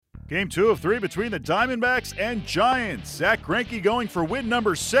Game 2 of 3 between the Diamondbacks and Giants. Zack Greinke going for win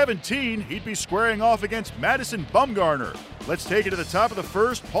number 17. He'd be squaring off against Madison Bumgarner. Let's take it to the top of the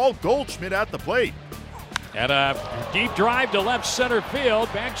first. Paul Goldschmidt at the plate. And a deep drive to left center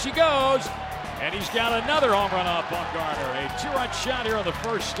field. Back she goes. And he's got another home run off Bumgarner. A two-run shot here on the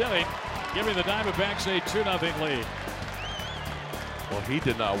first inning, giving the Diamondbacks a 2-0 lead. Well, he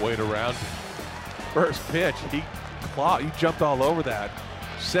did not wait around. First pitch, he jumped all over that.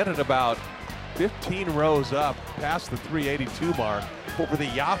 Set it about 15 rows up past the 382 mark over the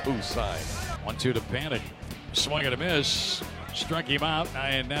Yahoo sign. 1-2 to Panic. Swing and a miss. Struck him out,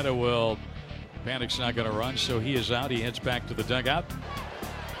 and Netta will. Panic's not going to run, so he is out. He heads back to the dugout.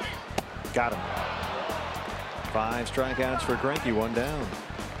 Got him. 5 strikeouts for Greinke, 1 down.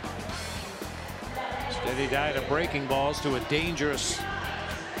 Steady diet of breaking balls to a dangerous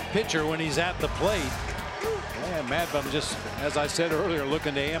pitcher when he's at the plate. Yeah, Mad Bum just, as I said earlier,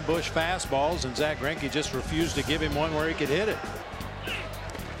 looking to ambush fastballs, and Zack Greinke just refused to give him one where he could hit it.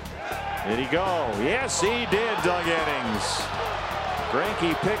 Did he go? Yes, he did, Doug Innings.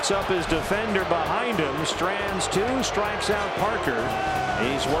 Greinke picks up his defender behind him, strands 2, strikes out Parker.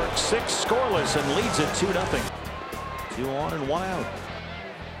 He's worked 6 scoreless and leads it 2-0. 2 on and 1 out.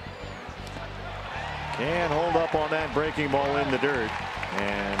 Can't hold up on that breaking ball in the dirt,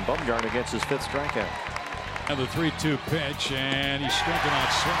 and Bumgarner gets his 5th strikeout. And the 3-2 pitch, and he's striking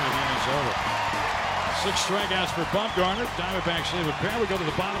out swinging. The inning's over. 6 strikeouts for Bumgarner. Diamondbacks leave a pair. We go to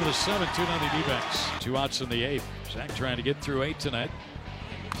the bottom of the 7th, 2-0 D-backs. 2 outs in the 8th. Zack trying to get through 8 tonight.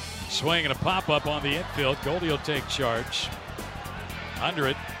 Swing and a pop-up on the infield. Goldie will take charge. Under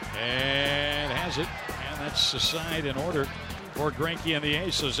it, and has it. And that's the side in order for Greinke and the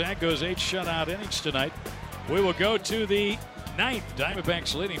A's. So Zack goes 8 shutout innings tonight. We will go to the 9th.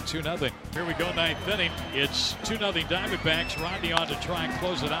 Diamondbacks leading 2-0. Here we go, 9th inning. It's 2-0 Diamondbacks. Rodney on to try and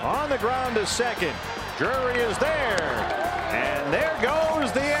close it out. On the ground to second. Drury is there. And there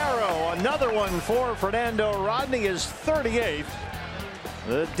goes the arrow. Another one for Fernando Rodney, his 38th.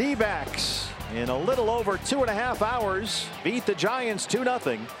 The D-backs in a little over 2.5 hours beat the Giants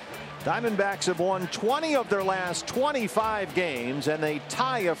 2-0. Diamondbacks have won 20 of their last 25 games, and they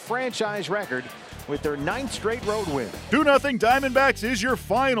tie a franchise record with their 9th straight road win. 2-0 Diamondbacks is your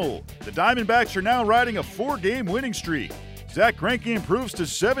final. The Diamondbacks are now riding a 4-game winning streak. Zack Greinke improves to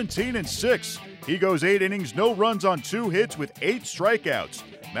 17-6. He goes 8 innings, no runs on 2 hits with 8 strikeouts.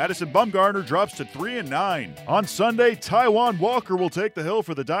 Madison Bumgarner drops to 3-9. On Sunday, Taijuan Walker will take the hill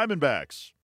for the Diamondbacks.